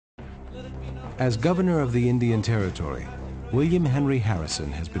As governor of the Indian Territory, William Henry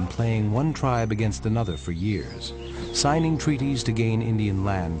Harrison has been playing one tribe against another for years, signing treaties to gain Indian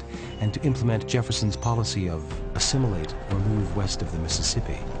land and to implement Jefferson's policy of assimilate or move west of the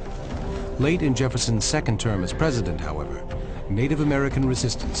Mississippi. Late in Jefferson's second term as president, however, Native American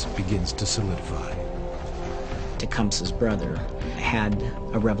resistance begins to solidify. Tecumseh's brother had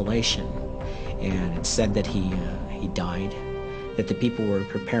a revelation, and it said that he died, that the people were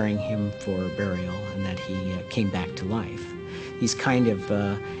preparing him for burial, and that he came back to life. These kind of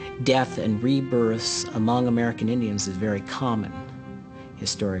death and rebirths among American Indians is very common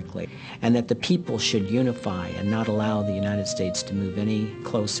historically, and that the people should unify and not allow the United States to move any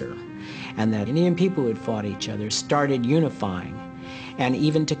closer, and that Indian people who had fought each other started unifying. And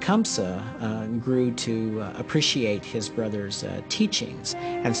even Tecumseh grew to appreciate his brother's teachings.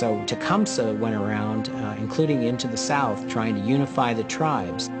 And so Tecumseh went around, including into the South, trying to unify the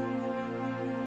tribes.